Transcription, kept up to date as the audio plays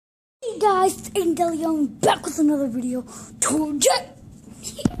guys, it's Aiden DeLeon back with another video today.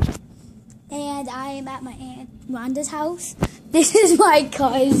 And I am at my Aunt Rhonda's house. This is my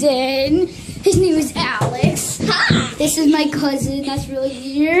cousin. His name is Alex. Hi. This is my cousin. That's really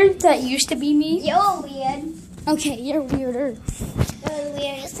weird. That used to be me. You're weird. Okay, you're weirder. You're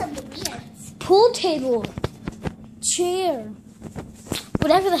weird. You're something weird. Pool table. Chair.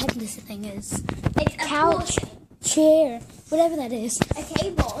 Whatever the heck this thing is. It's a Couch. pool. Chair. Whatever that is. A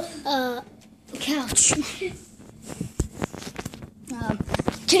table. Couch.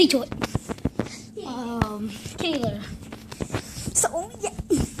 Kitty toy. Kitty litter. So, yeah.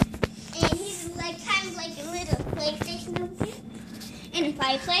 And he's like kind of like a little PlayStation over here. And a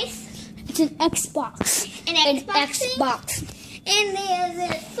fireplace. It's an Xbox. An Xbox thing? Xbox. And there's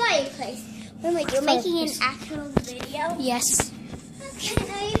a fireplace. Wait, you're making an actual video? Yes. Okay,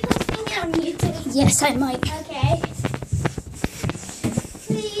 are you posting it on YouTube? Yes, I might. Okay.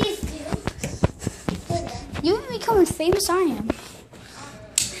 Please do. You want to become as famous I am.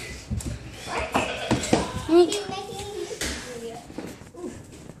 You're making a YouTube video.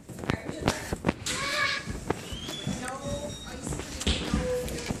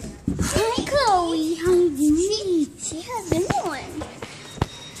 Hi, Chloe. How you doing? She has been one.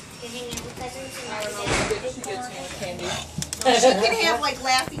 She can have like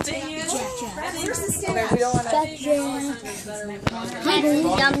Laffy Taffy. Where's the stand? Hi, baby.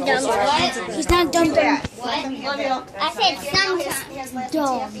 Dum dum. What? He's not dum dum. What? I said sometimes.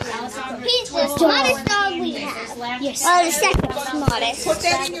 Dog. He's the smartest dog we have. Yes. The second smartest. Put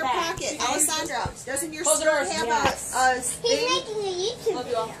that in your pocket, Alessandra. Doesn't your store have a He's thing? making a YouTube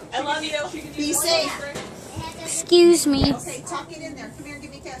video. I love you. Be safe. Excuse me. Okay, tuck it in there. Come here and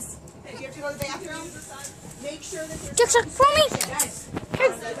give me a kiss. If you have to go to the bathroom, make sure that there's... Jackson, follow me.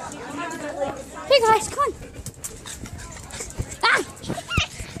 Hey, guys, come on. Ah!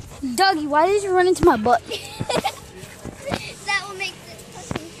 Dougie, why did you run into my butt? That will make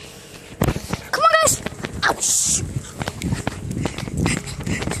this. Come on, guys. Ouch.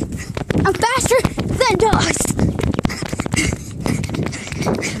 I'm faster than dogs.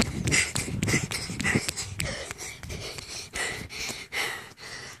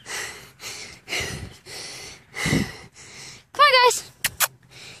 Come on, guys.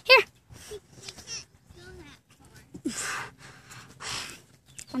 Here.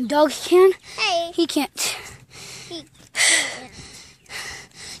 Dog can. Hey. He can't. He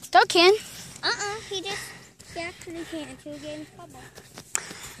Dog can. He actually can't. He'll get in trouble.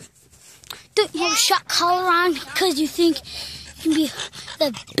 Don't you have a shot collar on because you think you can be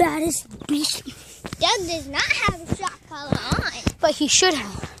the baddest beast? Doug does not have a shot collar on. But he should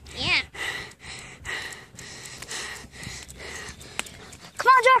have. Yeah.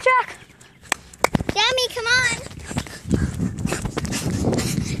 Come on, Jack. Dammy, come on.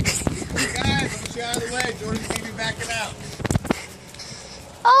 Guys, push you out of the way. Jordan's going to be backing out.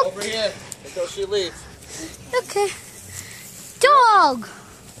 Oh, Over here until she leaves. okay. Dog.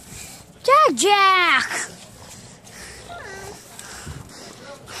 Jack.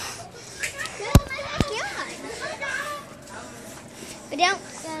 Go in my backyard. But don't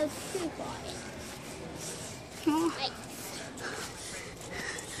go too far. Oh. Like,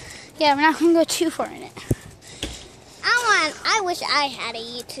 Yeah, we're not going to go too far in it. I wish I had a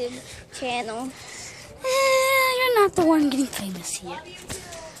YouTube channel. You're not the one getting famous yet. I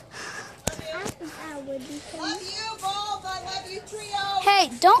think I would be famous. Love you, Bulb. I love you, Trio. Hey,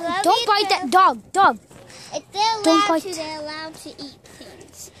 don't Love you bite too. that dog. If they're Don't allowed bite. to, they're allowed to eat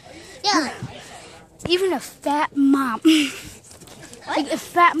things. Yeah. Even a fat mom. Like a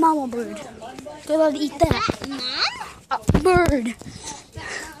fat mama bird. They're allowed to eat that. Fat mom? A bird.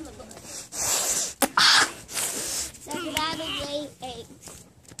 That's about to lay eggs.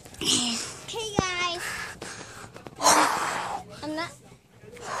 Hey guys. I'm not.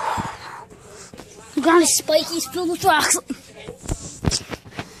 You got a spiky's filled with rocks.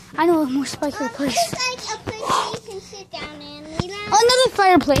 I know a more spiky place. It's like a place where you can sit down and lay down. Another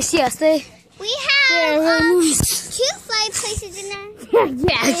fireplace, yes. We They're have really nice. 2 fireplaces in there.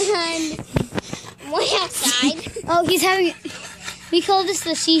 Yes. And one outside. Oh, he's having. We call this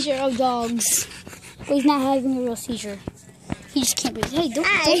the seizure of dogs. But he's not having a real seizure. He just can't breathe. Hey, don't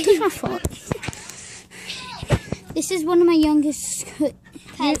touch my foot. This is one of my youngest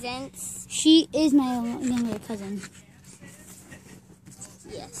Cousins. She is my younger cousin.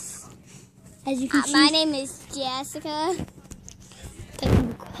 Yes. As you can see, My name is Jessica. I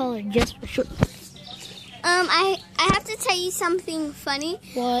can call her Jess for short. I have to tell you something funny.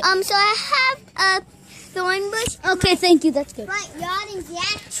 What? So I have a thorn bush. Okay, thank you. That's good. Front yard and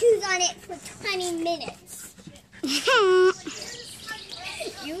Jack chews on it for 20 minutes.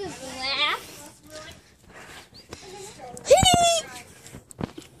 You was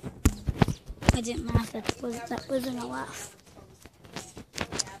I didn't laugh. That wasn't a laugh.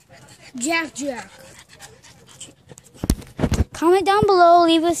 Jack. Comment down below.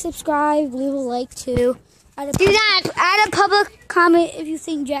 Leave a subscribe. Leave a like too. Add a public comment if you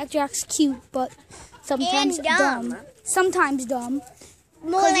think Jack's cute, but sometimes And dumb. Sometimes dumb.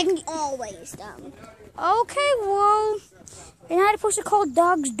 More like always dumb. Okay, well, you're not supposed to call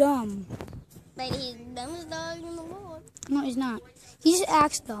dogs dumb. But he's the dumbest dog in the world. No, he's not. He just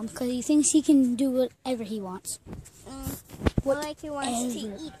acts dumb because he thinks he can do whatever he wants. More like he wants to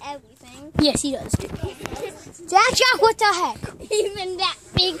eat everything. Yes, he does. Jack, what the heck? Even that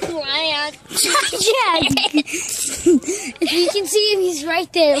big lion. Jack! If you can see him, he's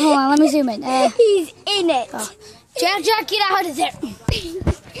right there. Hold on, let me zoom in. He's in it. Jack, get out of there.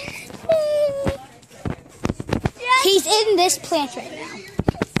 He's in this plant right now.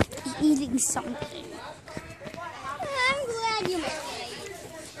 He's eating something. I'm glad you made it.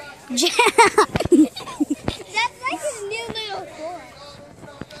 Jack! That's like his new little toy.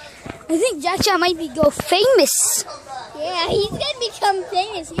 I think Jack might go famous. Yeah, he's gonna become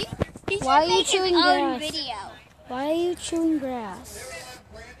famous. He should Why are you make his chewing own grass? video. Why are you chewing grass?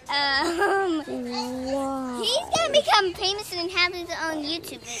 Wow. Wow. He's gonna become famous and have his own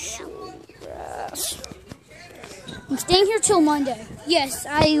YouTube video. Grass. I'm staying here till Monday. Yes,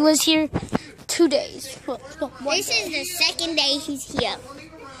 I was here 2 days. This is the second day he's here.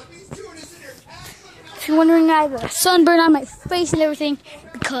 If you're wondering, I have a sunburn on my face and everything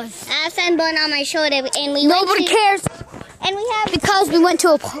because I have sunburn on my shoulder, and nobody cares. And we have Because we went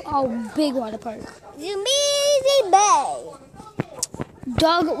to a big water park. Zumbezi Bay.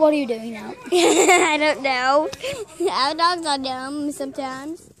 Doug, what are you doing now? I don't know. Our dogs are dumb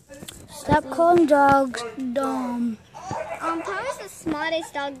sometimes. Stop calling dogs dumb. Papa's the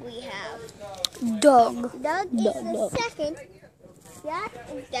smartest dog we have. Doug. Doug is Dog, the dog. second. Jack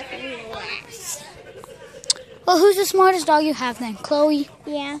is definitely last. Well, who's the smartest dog you have then? Chloe?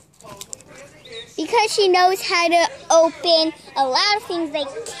 Yeah. Because she knows how to open a lot of things like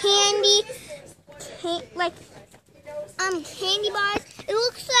candy bars.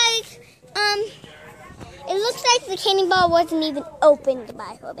 It looks like the candy bar wasn't even opened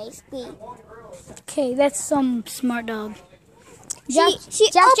by her, basically. Okay, that's some smart dog. She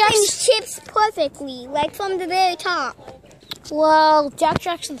opens chips perfectly, like from the very top. Well,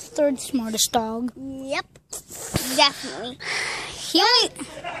 Jack's the third smartest dog. Yep, definitely. He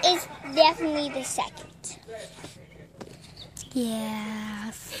Is definitely the second.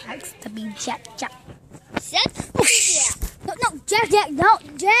 Yeah, sucks to be Jack. No,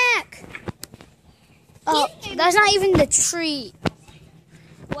 Jack! Oh, that's not even the tree.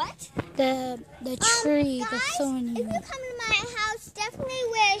 What? The tree, the Guys, thorn. if you come to my house, definitely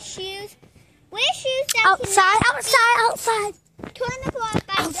wear shoes. Wear shoes that Outside. torn apart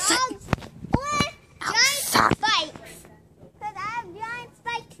by dogs or giant spikes. Because I have giant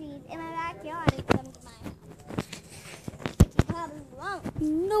spike trees in my backyard if you come to my house. Which you probably won't.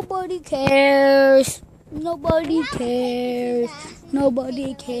 Nobody cares. Nobody We have a cares. picture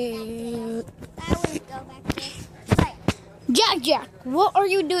Nobody cares. I wouldn't go back there. Right. Jack, what are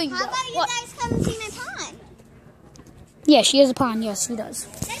you doing? How about you What? guys come and see my pond? Yeah, she has a pond. Yes, she does.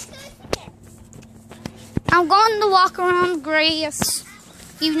 Let's go see it. I'm going to walk around the grass,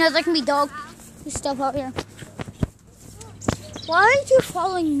 even though there can be dog stuff out here. Why aren't you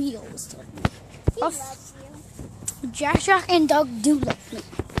following me all this time? He loves you. Jack and Doug do love me.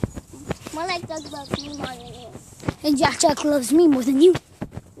 More like Doug loves me more than you. And Jack loves me more than you.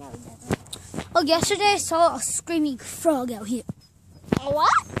 No, he doesn't. Oh, yesterday I saw a screaming frog out here. What?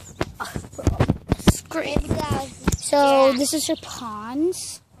 A frog. Screaming. So this is her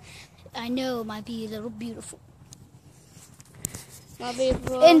ponds. I know it might be a little beautiful.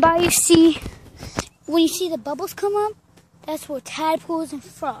 And when you see the bubbles come up, that's where tadpoles and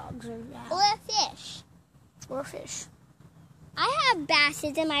frogs are at. Or a fish. Or fish. I have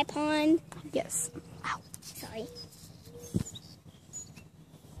basses in my pond. Yes. Ow. Sorry.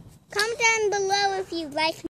 Comment down below if you like